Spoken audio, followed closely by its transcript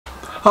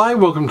Hi,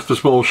 welcome to the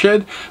small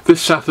shed. This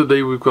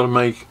Saturday we've got to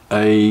make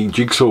a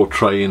jigsaw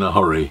tray in a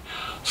hurry.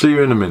 See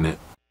you in a minute.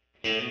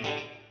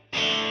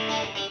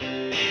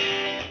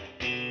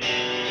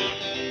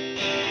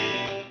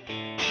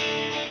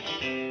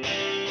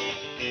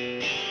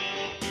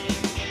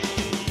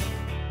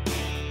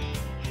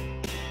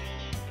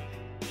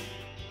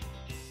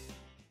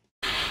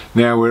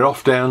 Now we're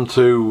off down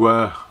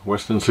to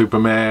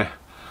Weston-super-Mare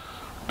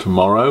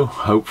tomorrow,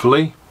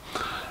 hopefully.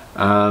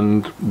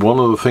 And one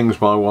of the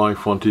things my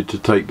wife wanted to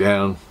take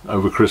down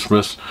over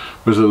Christmas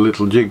was a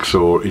little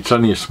jigsaw. It's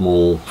only a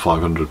small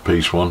 500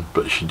 piece one,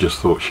 but she just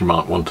thought she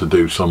might want to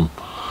do some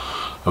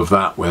of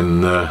that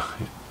when the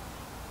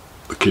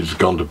kids had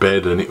gone to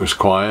bed and it was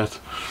quiet.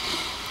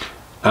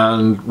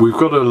 And we've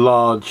got a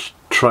large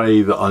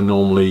tray that I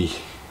normally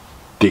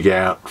dig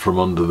out from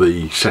under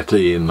the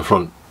settee in the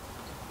front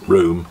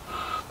room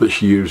that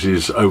she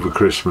uses over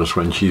Christmas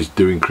when she's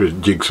doing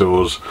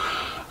jigsaws.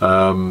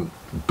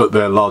 But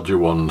they're larger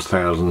ones,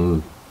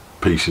 1,000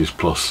 pieces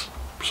plus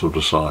sort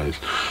of size.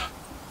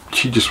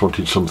 She just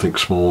wanted something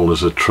small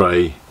as a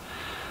tray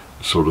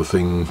sort of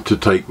thing to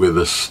take with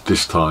us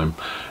this time,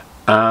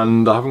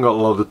 and I haven't got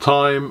a lot of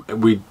time.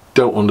 We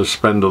don't want to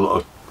spend a lot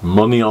of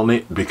money on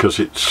it because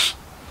it's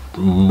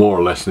more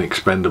or less an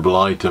expendable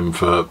item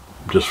for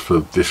just for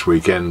this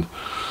weekend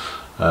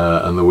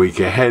and the week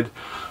ahead.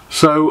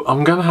 So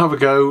I'm going to have a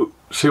go,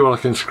 see what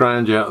I can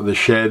scrounge out of the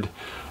shed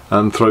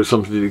and throw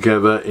something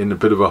together in a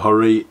bit of a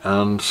hurry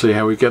and see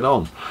how we get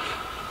on.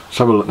 Let's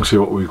have a look and see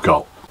what we've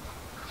got.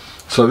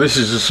 So this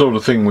is the sort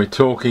of thing we're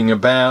talking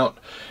about.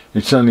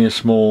 It's only a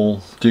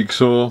small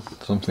jigsaw,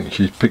 something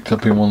she's picked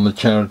up in one of the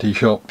charity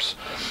shops.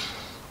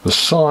 The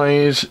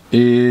size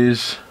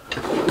is,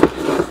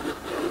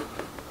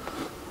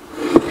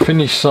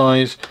 finished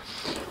size,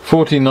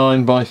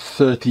 49 by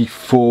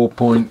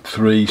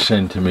 34.3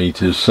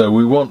 centimeters. So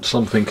we want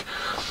something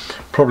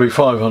probably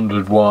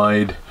 500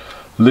 wide,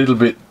 a little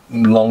bit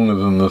longer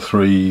than the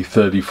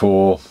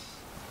 334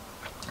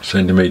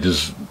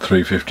 centimeters,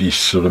 350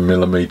 sort of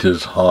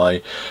millimeters high,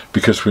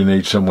 because we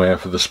need somewhere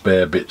for the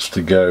spare bits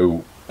to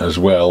go as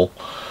well.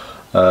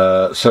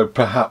 So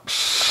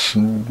perhaps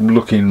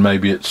looking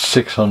maybe at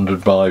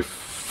 600 by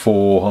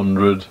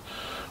 400,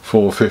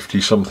 450,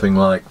 something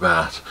like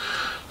that.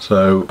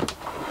 So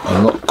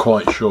I'm not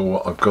quite sure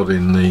what I've got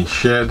in the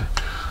shed.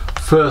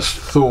 First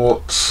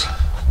thoughts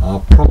are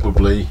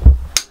probably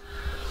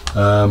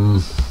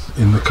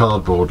in the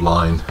cardboard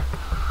line,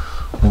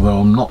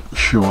 although I'm not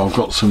sure. I've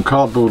got some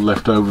cardboard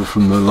left over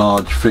from the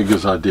large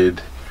figures I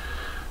did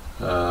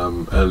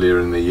earlier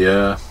in the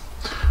year,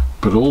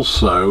 but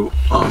also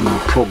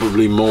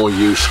probably more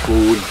useful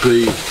would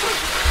be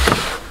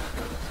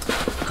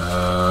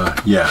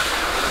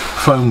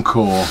foam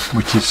core,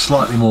 which is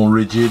slightly more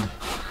rigid.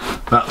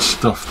 That's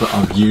stuff that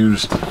I've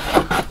used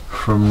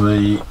from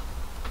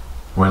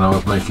when I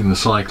was making the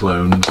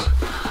cyclones,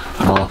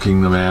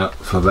 marking them out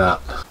for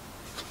that.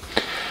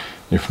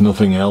 If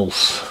nothing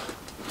else,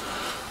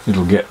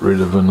 it'll get rid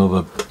of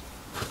another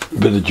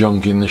bit of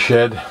junk in the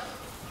shed,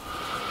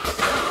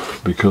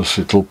 because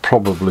it'll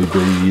probably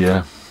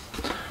be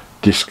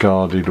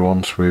discarded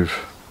once we've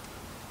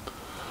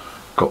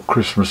got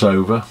Christmas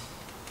over,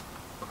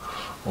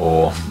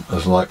 or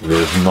as likely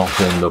as not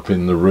end up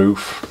in the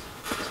roof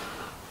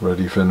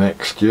ready for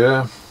next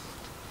year.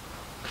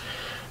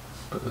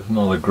 But there's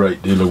not a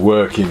great deal of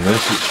work in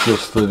this, it's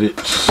just that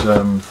it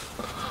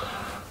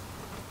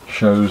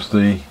shows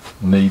the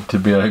need to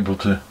be able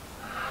to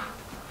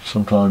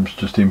sometimes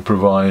just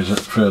improvise at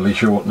fairly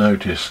short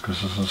notice,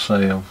 because as I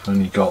say, I've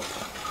only got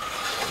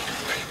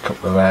a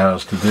couple of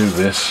hours to do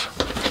this.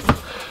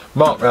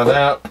 Mark that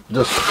out,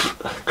 just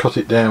cut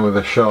it down with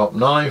a sharp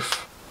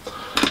knife,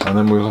 and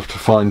then we'll have to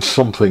find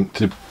something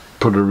to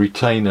put a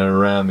retainer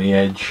around the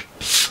edge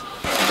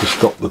to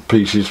stop the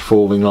pieces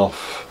falling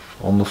off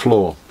on the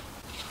floor.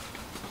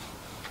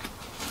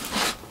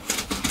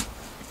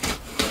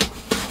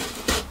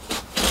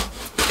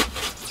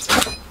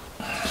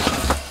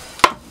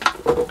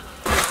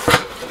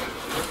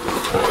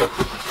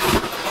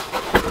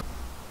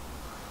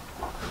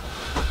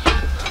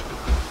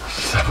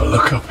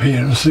 Look up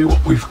here and see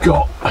what we've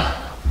got.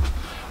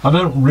 I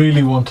don't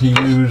really want to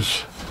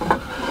use,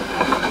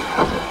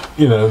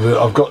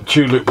 I've got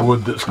tulip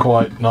wood that's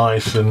quite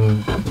nice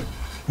and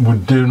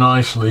would do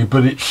nicely,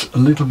 but it's a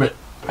little bit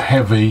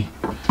heavy,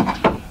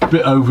 a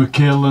bit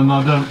overkill, and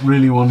I don't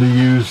really want to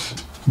use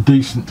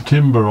decent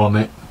timber on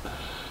it.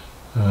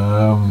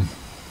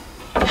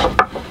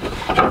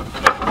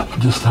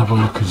 Just have a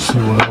look and see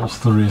what else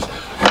there is.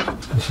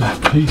 There's a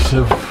piece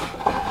of, I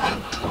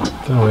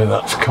don't know where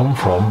that's come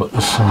from, but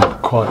there's some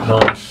quite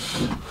nice,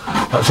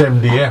 that's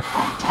MDF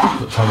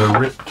that's had a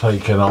rip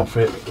taken off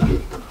it,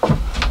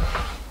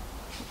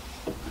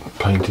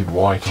 painted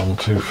white on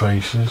two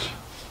faces.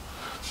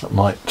 That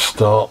might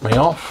start me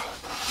off.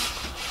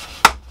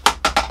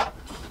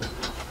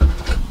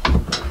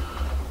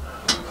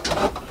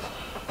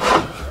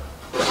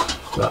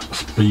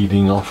 That's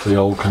beading off the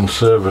old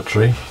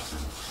conservatory.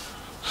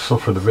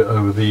 Suffered a bit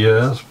over the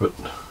years, but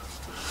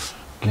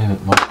again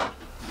it might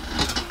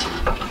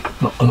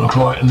not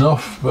quite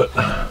enough, but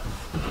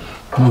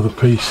another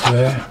piece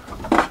there.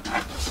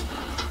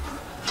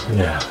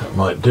 Yeah, that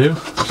might do.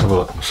 Let's have a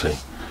look and see.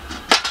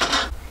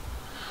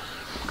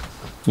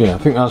 Yeah, I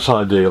think that's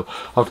ideal.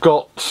 I've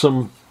got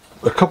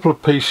a couple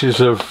of pieces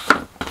of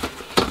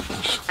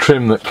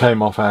trim that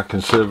came off our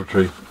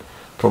conservatory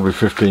probably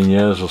 15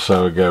 years or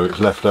so ago. It's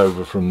left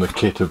over from the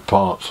kit of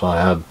parts I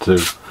had to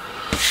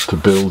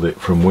build it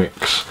from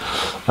Wicks.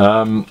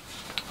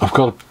 I've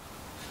got a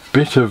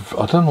bit of,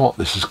 I don't know what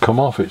this has come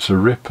off, it's a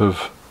rip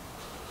of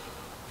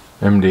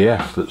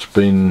MDF that's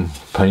been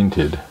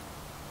painted.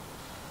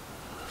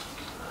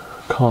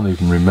 Can't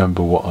even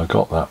remember what I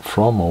got that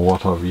from or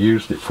what I've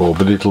used it for,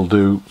 but it'll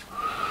do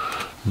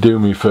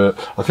me for,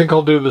 I think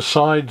I'll do the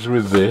sides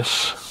with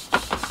this.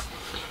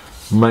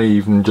 May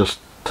even just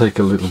take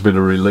a little bit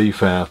of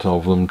relief out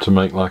of them to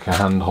make like a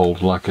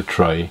handhold, like a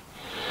tray.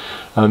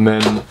 And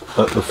then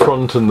at the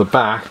front and the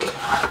back,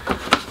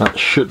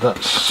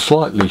 that's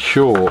slightly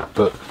short,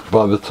 but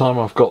by the time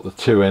I've got the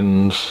two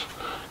ends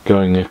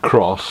going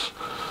across,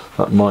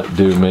 that might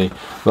do me.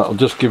 That'll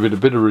just give it a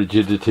bit of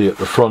rigidity at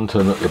the front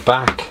and at the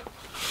back,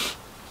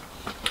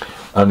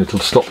 and it'll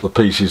stop the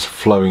pieces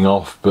flowing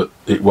off, but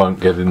it won't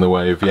get in the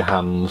way of your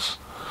hands,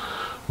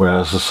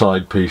 whereas the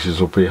side pieces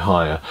will be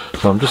higher.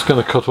 So I'm just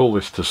going to cut all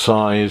this to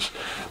size,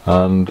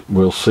 and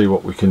we'll see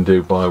what we can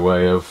do by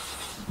way of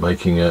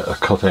making a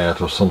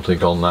cutout or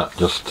something on that,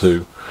 just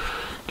to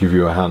give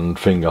you a hand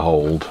finger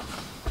hold.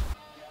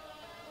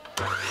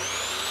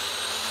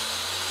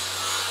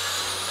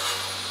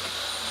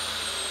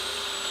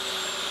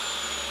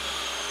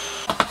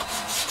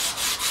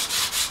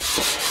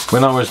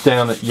 When I was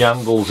down at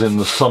Yandles in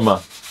the summer,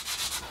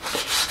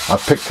 I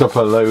picked up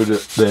a load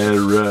at their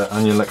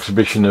annual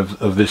exhibition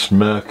of this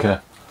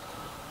Merca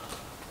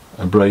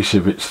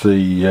abrasive. It's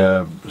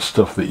the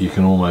stuff that you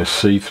can almost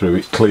see through.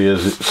 It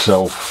clears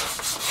itself,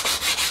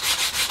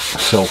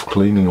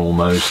 self-cleaning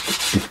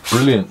almost. It's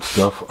brilliant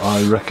stuff.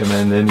 I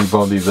recommend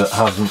anybody that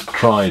hasn't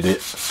tried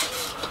it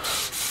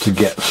to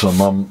get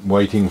some. I'm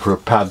waiting for a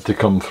pad to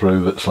come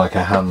through that's like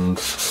a hand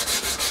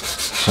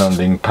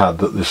sanding pad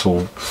that this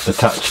will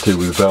attach to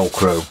with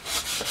Velcro,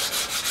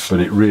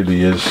 but it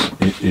really is,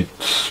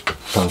 it's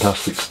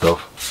fantastic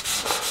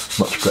stuff,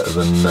 much better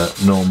than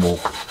normal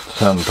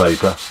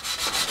sandpaper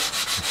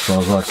as far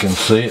as I can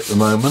see at the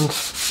moment.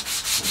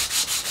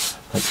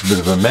 Makes a bit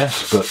of a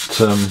mess, but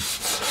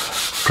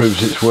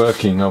proves it's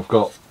working. I've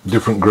got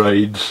different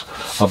grades.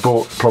 I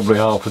bought probably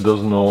half a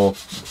dozen or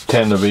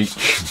 10 of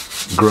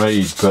each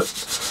grade, but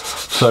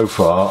so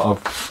far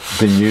I've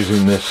been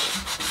using this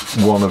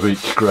one of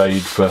each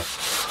grade for a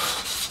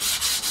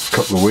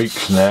couple of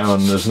weeks now,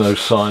 and there's no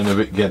sign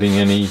of it getting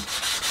any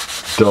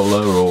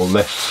duller or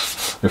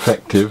less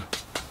effective.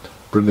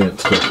 Brilliant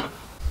stuff.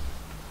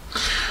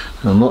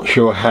 I'm not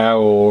sure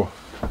how or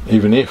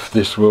even if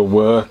this will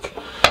work.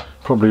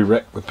 Probably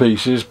wreck the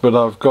pieces, but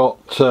I've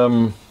got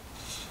a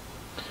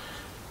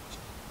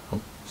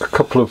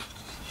couple of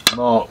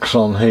marks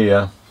on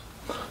here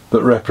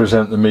that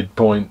represent the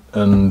midpoint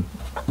and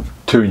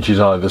 2 inches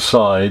either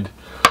side.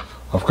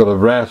 I've got a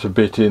router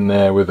bit in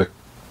there with a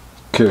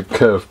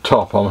curved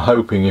top. I'm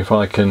hoping if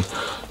I can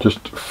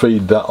just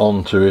feed that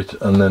onto it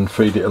and then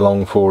feed it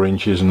along 4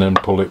 inches and then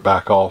pull it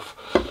back off,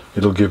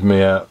 it'll give me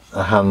a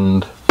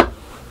hand,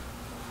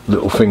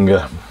 little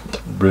finger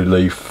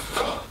relief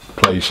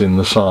place in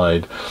the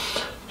side.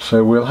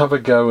 So we'll have a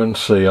go and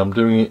see. I'm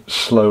doing it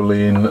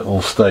slowly in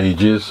little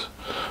stages,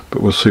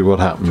 but we'll see what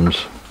happens.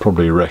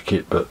 Probably wreck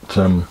it, but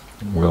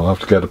we'll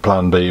have to go to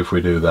plan B if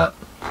we do that.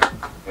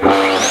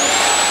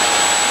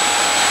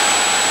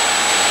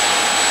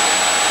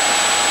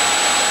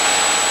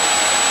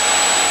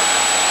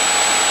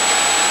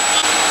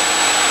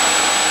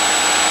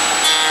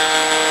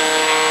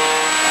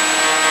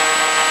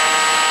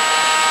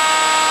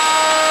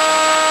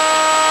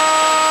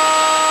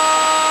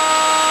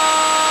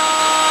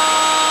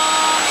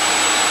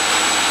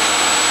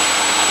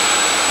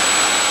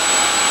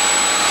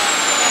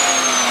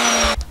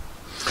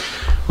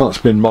 Well, it's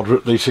been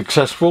moderately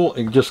successful.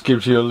 It just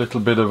gives you a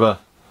little bit of a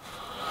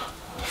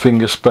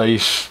finger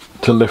space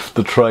to lift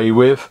the tray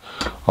with.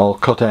 I'll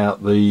cut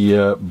out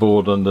the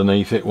board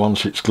underneath it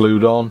once it's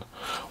glued on.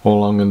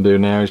 All I'm going to do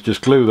now is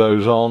just glue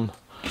those on,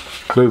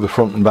 glue the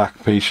front and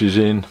back pieces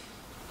in,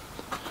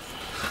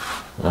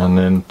 and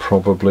then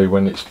probably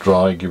when it's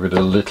dry give it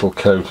a little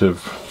coat of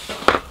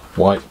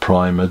white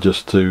primer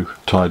just to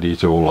tidy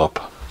it all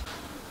up.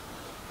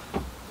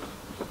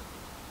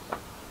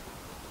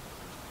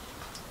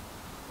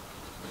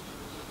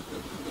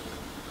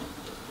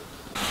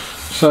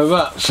 So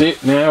that's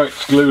it now.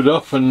 It's glued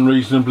up and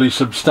reasonably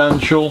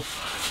substantial.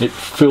 It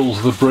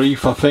fills the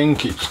brief, I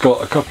think. It's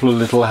got a couple of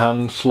little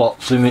hand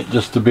slots in it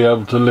just to be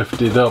able to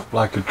lift it up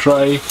like a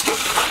tray.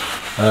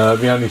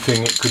 The only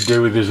thing it could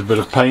do with is a bit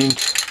of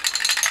paint.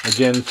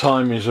 Again,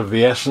 time is of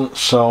the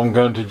essence, so I'm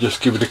going to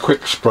just give it a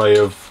quick spray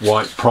of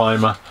white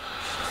primer.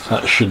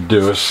 That should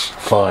do us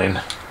fine.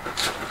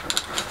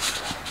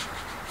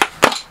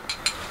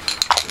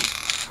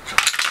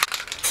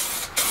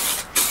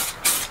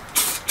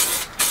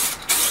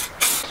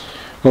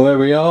 Well, there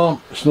we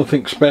are. It's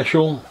nothing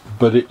special,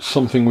 but it's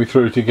something we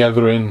threw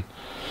together in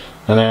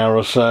an hour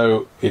or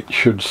so. It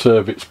should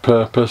serve its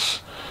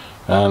purpose,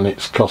 and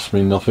it's cost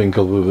me nothing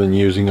other than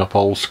using up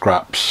old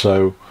scraps.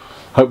 So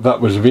hope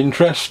that was of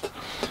interest.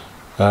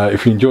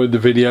 If you enjoyed the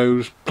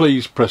videos,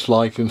 please press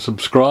like and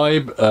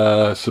subscribe.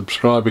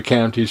 Subscriber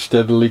count is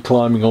steadily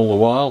climbing all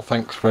the while.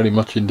 Thanks very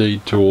much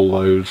indeed to all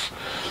those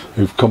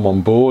who've come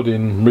on board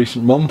in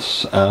recent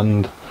months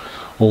and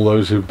all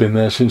those who've been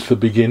there since the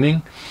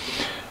beginning.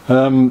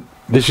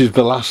 This is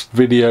the last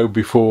video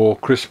before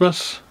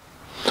Christmas,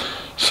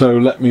 so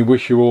let me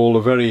wish you all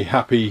a very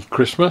happy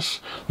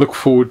Christmas. Look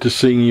forward to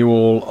seeing you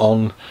all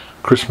on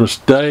Christmas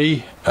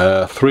Day,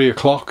 3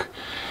 o'clock.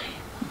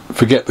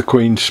 Forget the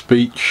Queen's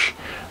speech.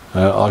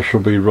 I shall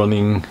be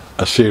running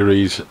a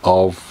series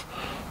of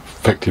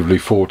effectively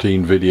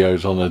 14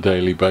 videos on a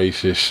daily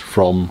basis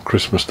from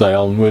Christmas Day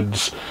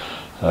onwards,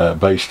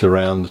 based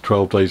around the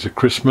 12 days of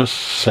Christmas,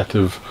 set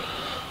of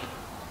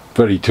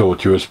very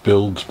tortuous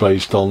builds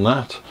based on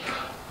that.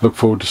 Look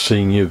forward to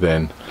seeing you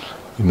then.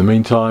 In the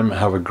meantime,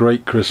 have a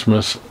great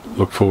Christmas.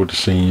 Look forward to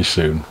seeing you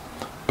soon.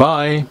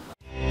 Bye.